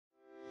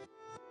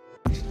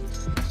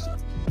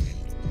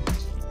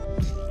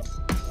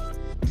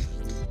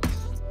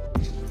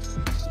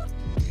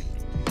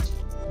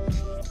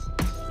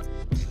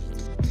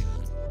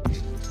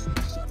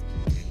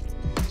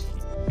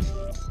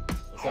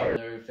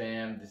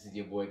fam. This is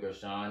your boy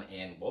Gershon,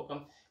 and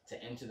welcome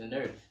to Enter the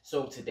Nerd.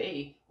 So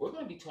today we're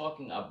going to be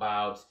talking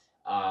about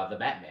the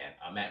Batman,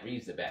 Matt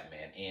Reeves, the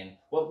Batman, and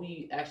what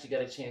we actually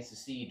got a chance to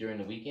see during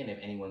the weekend. If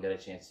anyone got a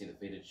chance to see the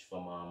footage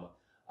from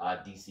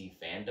DC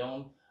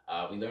Fandome,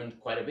 we learned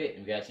quite a bit,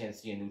 and we got a chance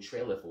to see a new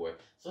trailer for it.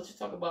 So let's just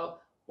talk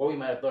about what we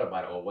might have thought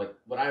about it, or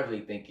what I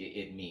really think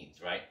it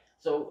means, right?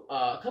 So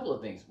a couple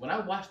of things. When I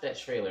watched that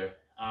trailer,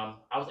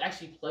 I was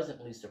actually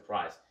pleasantly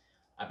surprised.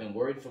 I've been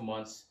worried for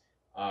months,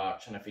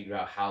 trying to figure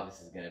out how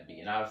this is going to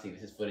be. And obviously,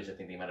 this is footage I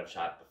think they might have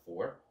shot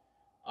before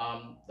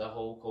the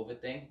whole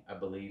COVID thing. I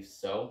believe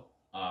so.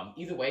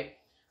 Either way,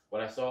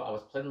 what I saw, I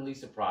was pleasantly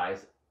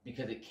surprised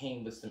because it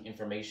came with some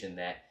information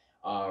that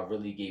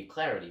really gave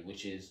clarity,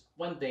 which is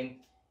one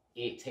thing,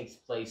 it takes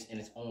place in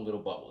its own little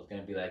bubble. It's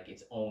going to be like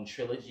its own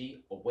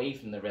trilogy away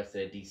from the rest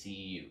of the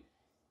DCEU.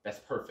 That's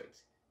perfect.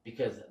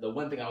 Because the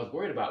one thing I was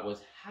worried about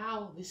was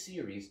how this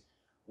series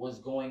was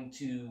going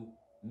to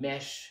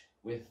mesh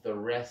with the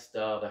rest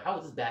of how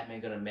is this Batman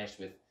going to mesh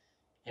with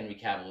Henry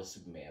Cavill's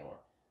Superman or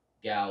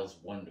Gal's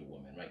Wonder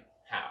Woman, right?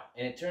 How?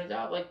 And it turns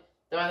out like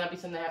that might not be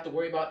something I have to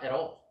worry about at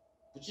all,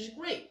 which is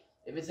great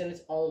if it's in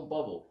its own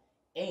bubble.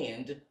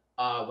 And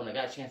when I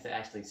got a chance to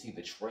actually see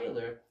the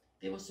trailer,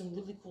 there were some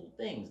really cool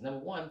things. Number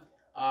one,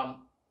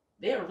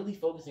 they are really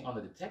focusing on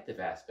the detective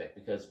aspect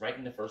because right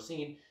in the first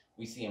scene,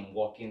 we see him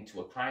walk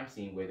into a crime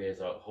scene where there's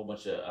a whole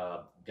bunch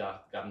of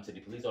Gotham City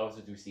police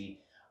officers. We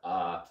see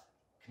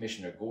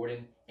Commissioner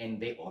Gordon, and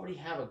they already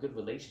have a good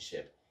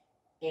relationship.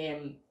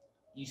 And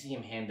you see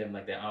him hand them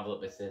like that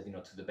envelope that says,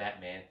 to the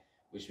Batman,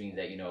 which means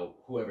that,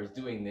 whoever's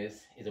doing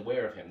this is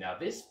aware of him. Now,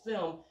 this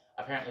film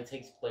apparently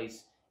takes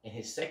place in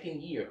his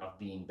second year of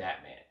being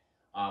Batman,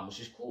 which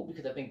is cool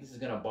because I think this is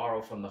going to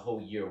borrow from the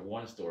whole Year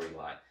One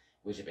storyline,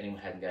 which if anyone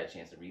hasn't got a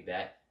chance to read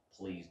that,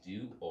 please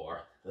do,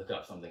 or look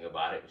up something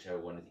about it, whichever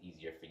one is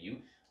easier for you.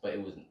 But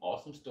it was an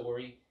awesome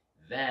story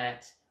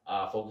that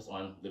focused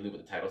on literally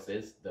what the title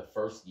says, the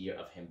first year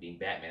of him being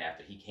Batman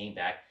after he came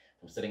back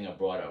from studying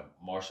abroad of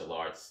martial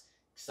arts,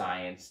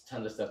 science,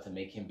 tons of stuff to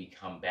make him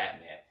become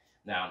Batman.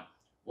 Now,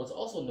 what's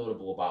also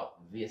notable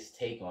about this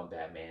take on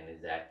Batman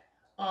is that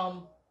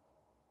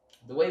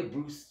the way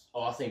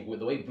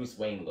the way Bruce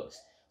Wayne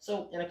looks.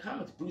 So in the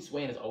comics, Bruce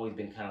Wayne has always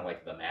been kind of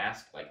like the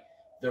mask, like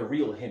the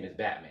real him is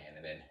Batman,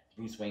 and then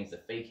Bruce Wayne's the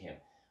fake him.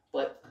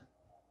 But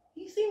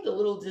he seems a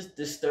little just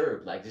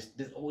disturbed, like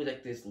there's always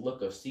like this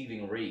look of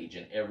seething rage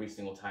in every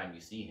single time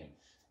you see him,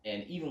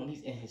 and even when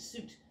he's in his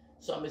suit.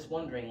 So I'm just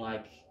wondering,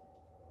 like,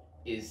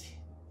 is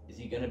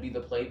he gonna be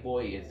the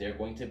Playboy? Is there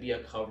going to be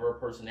a cover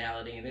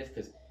personality in this?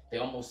 Because they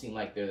almost seem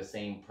like they're the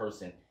same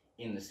person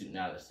in the suit and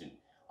out of the suit,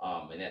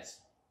 and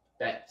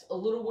that's a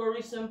little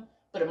worrisome,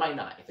 but it might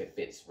not if it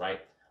fits, right?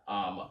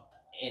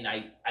 And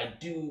I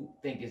do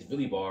think it's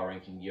really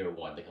borrowing from Year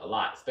One, like a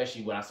lot,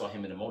 especially when I saw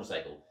him in a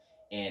motorcycle.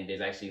 And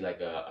there's actually like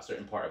a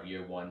certain part of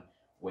Year One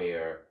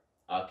where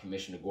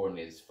Commissioner Gordon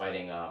is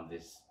fighting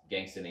this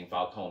gangster named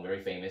Falcone,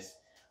 very famous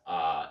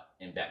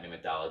in Batman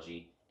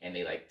mythology. And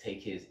they like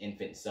take his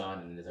infant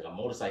son, and there's like a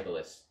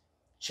motorcyclist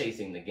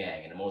chasing the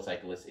gang, and the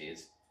motorcyclist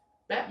is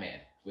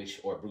Batman,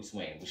 or Bruce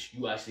Wayne, which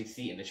you actually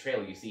see in the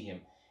trailer. You see him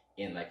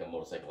in like a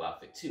motorcycle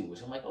outfit too,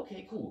 which I'm like,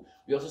 okay, cool.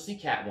 We also see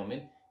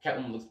Catwoman.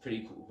 Catwoman looks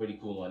pretty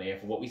cool on there.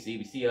 From what we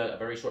see a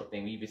very short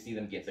thing. We even see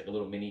them get like a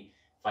little mini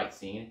fight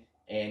scene,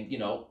 and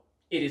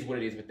it is what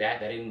it is with that.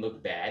 That didn't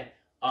look bad.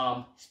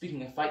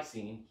 Speaking of fight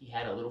scene, he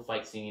had a little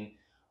fight scene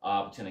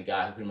between a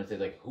guy who pretty much says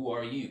like, "Who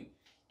are you?"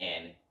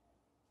 and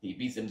he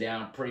beats him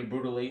down pretty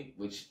brutally,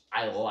 which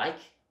I like.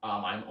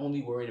 I'm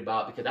only worried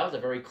about because that was a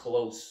very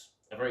close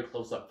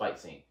up fight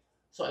scene.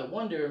 So I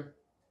wonder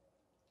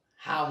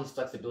how his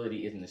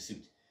flexibility is in the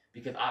suit,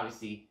 because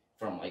obviously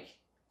from like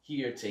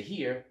here to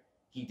here,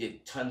 he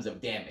did tons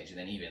of damage and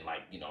then even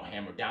like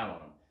hammered down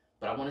on him.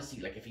 But I want to see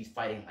like if he's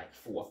fighting like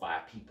 4 or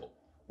 5 people,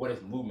 what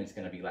his movement's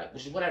gonna be like,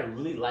 which is what I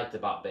really liked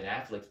about Ben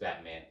Affleck's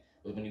Batman,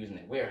 was when he was in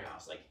that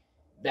warehouse. Like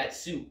that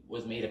suit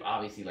was made of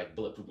obviously like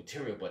bulletproof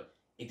material, but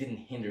it didn't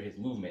hinder his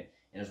movement.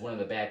 And it's one of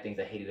the bad things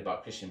I hated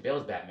about Christian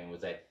Bale's Batman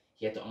was that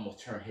he had to almost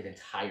turn his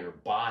entire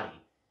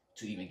body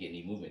to even get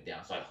any movement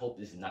down. So I hope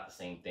this is not the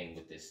same thing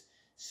with this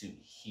suit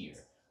here.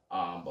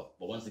 But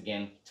once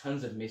again,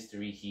 tons of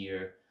mystery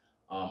here.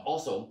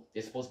 Also,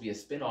 there's supposed to be a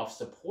spin-off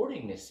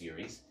supporting this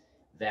series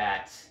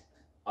that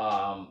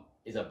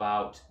is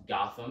about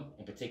Gotham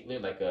in particular,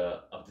 like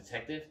a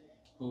detective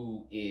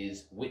who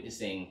is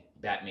witnessing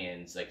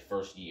Batman's like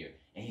first year,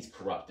 and he's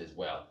corrupt as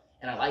well.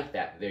 And I like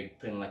that they're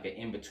putting like an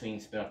in-between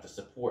spin-off to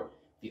support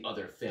the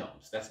other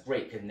films. That's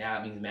great because now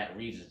it means Matt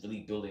Reeves is really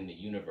building the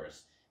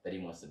universe that he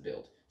wants to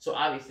build. So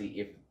obviously,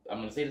 if I'm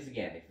going to say this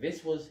again, if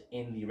this was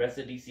in the rest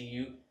of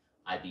DCU,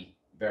 I'd be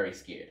very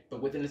scared.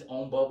 But within his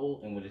own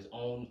bubble and with his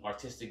own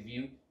artistic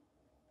view,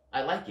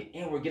 I like it.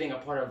 And we're getting a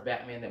part of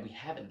Batman that we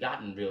haven't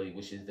gotten really,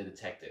 which is the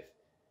detective.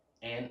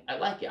 And I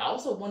like it. I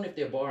also wonder if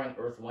they're borrowing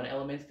Earth 1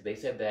 elements, because they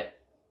said that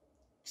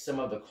some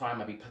of the crime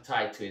might be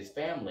tied to his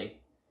family.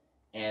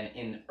 And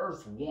in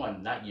Earth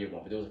 1, not Year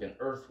 1, but there was like an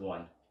Earth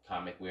 1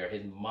 comic where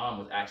his mom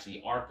was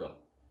actually Arkham.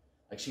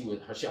 Like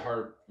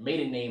her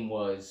maiden name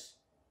was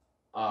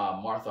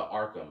Martha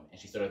Arkham, and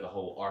she started the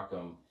whole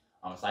Arkham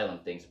asylum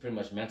thing. So pretty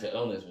much mental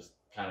illness was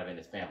kind of in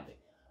his family.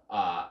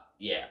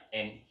 Yeah,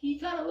 and he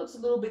kind of looks a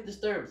little bit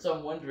disturbed. So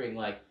I'm wondering,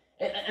 like,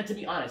 and to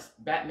be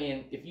honest,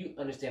 Batman. If you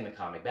understand the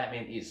comic,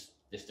 Batman is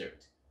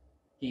disturbed.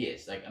 He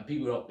is like, and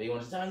people don't. They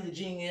want to say, "Oh, he's a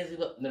genius."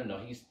 No.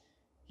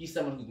 He's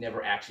someone who's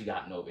never actually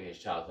gotten over his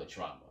childhood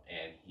trauma,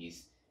 and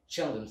he's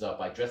chilling himself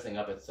by dressing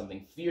up as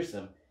something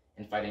fearsome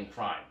and fighting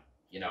crime.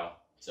 You know.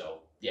 So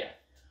yeah.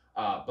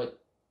 But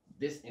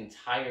this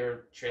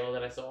entire trailer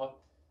that I saw,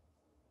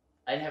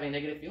 I didn't have any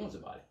negative feelings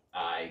about it.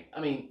 I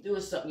mean, there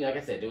was some, like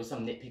I said, there was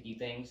some nitpicky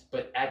things,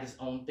 but as its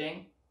own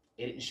thing,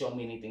 it didn't show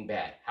me anything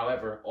bad.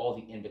 However, all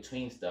the in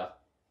between stuff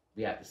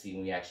we have to see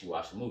when we actually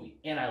watch the movie.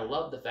 And I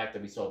love the fact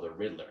that we saw the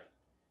Riddler.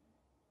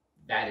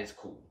 That is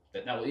cool.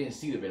 Now we didn't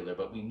see the Riddler,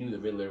 but we knew the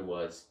Riddler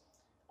was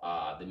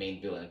the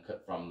main villain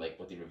from like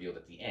what they revealed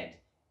at the end.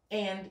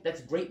 And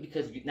that's great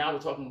because now we're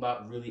talking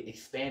about really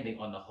expanding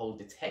on the whole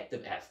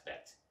detective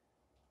aspect.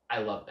 I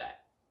love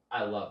that.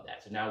 I love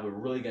that. So now we're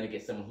really gonna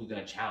get someone who's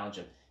gonna challenge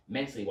him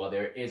mentally, while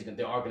there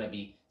are gonna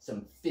be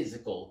some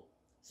physical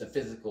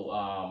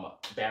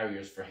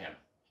barriers for him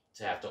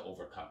to have to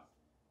overcome.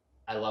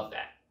 I love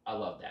that. I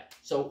love that.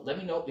 So let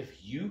me know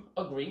if you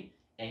agree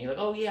and you're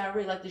like, oh yeah, I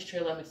really like this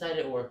trailer, I'm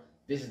excited, or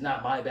this is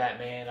not my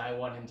Batman, I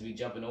want him to be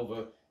jumping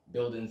over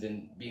buildings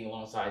and being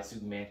alongside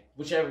Superman.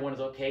 Whichever one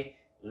is okay,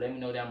 let me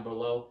know down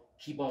below.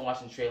 Keep on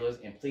watching trailers,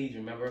 and please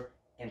remember,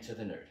 enter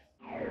the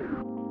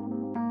nerd.